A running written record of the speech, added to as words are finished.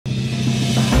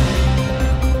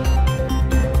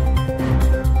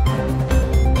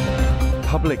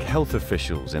Public health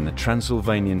officials in the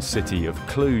Transylvanian city of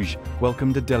Cluj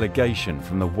welcomed a delegation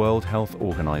from the World Health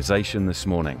Organization this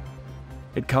morning.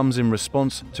 It comes in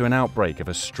response to an outbreak of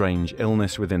a strange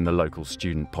illness within the local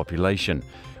student population,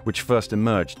 which first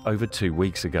emerged over 2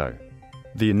 weeks ago.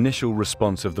 The initial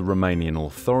response of the Romanian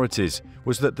authorities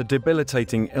was that the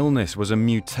debilitating illness was a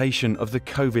mutation of the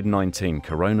COVID-19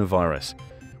 coronavirus,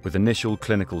 with initial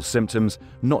clinical symptoms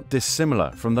not dissimilar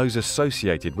from those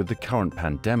associated with the current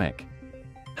pandemic.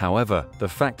 However, the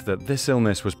fact that this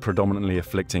illness was predominantly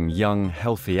afflicting young,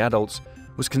 healthy adults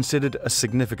was considered a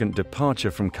significant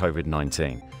departure from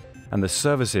COVID-19, and the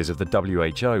services of the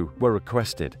WHO were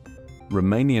requested.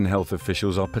 Romanian health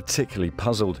officials are particularly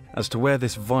puzzled as to where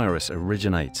this virus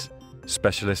originates.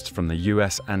 Specialists from the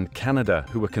US and Canada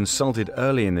who were consulted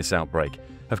early in this outbreak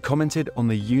have commented on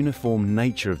the uniform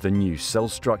nature of the new cell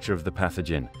structure of the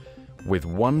pathogen, with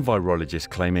one virologist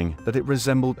claiming that it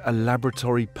resembled a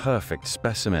laboratory-perfect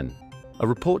specimen. A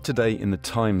report today in the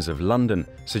Times of London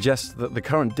suggests that the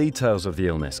current details of the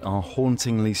illness are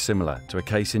hauntingly similar to a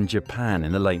case in Japan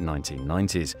in the late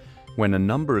 1990s, when a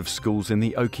number of schools in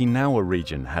the Okinawa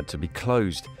region had to be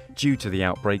closed due to the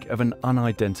outbreak of an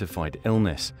unidentified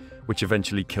illness, which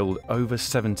eventually killed over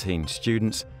 17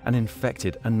 students and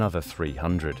infected another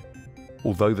 300.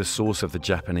 Although the source of the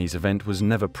Japanese event was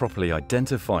never properly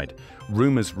identified,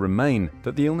 rumors remain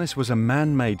that the illness was a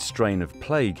man-made strain of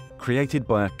plague created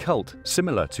by a cult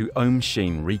similar to Om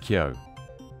Shin Rikyo.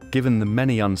 Given the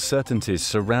many uncertainties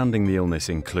surrounding the illness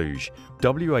in Cluj,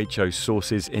 WHO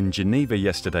sources in Geneva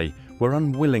yesterday were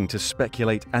unwilling to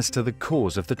speculate as to the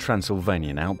cause of the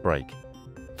Transylvanian outbreak.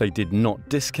 They did not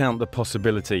discount the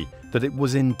possibility that it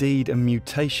was indeed a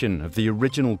mutation of the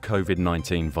original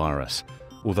COVID-19 virus,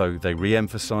 although they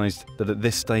re-emphasized that at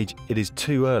this stage it is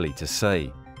too early to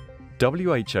say.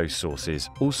 WHO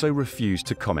sources also refused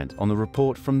to comment on the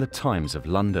report from the Times of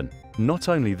London, not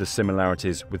only the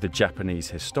similarities with the Japanese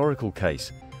historical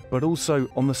case, but also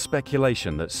on the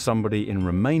speculation that somebody in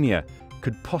Romania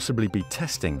could possibly be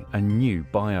testing a new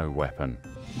bioweapon.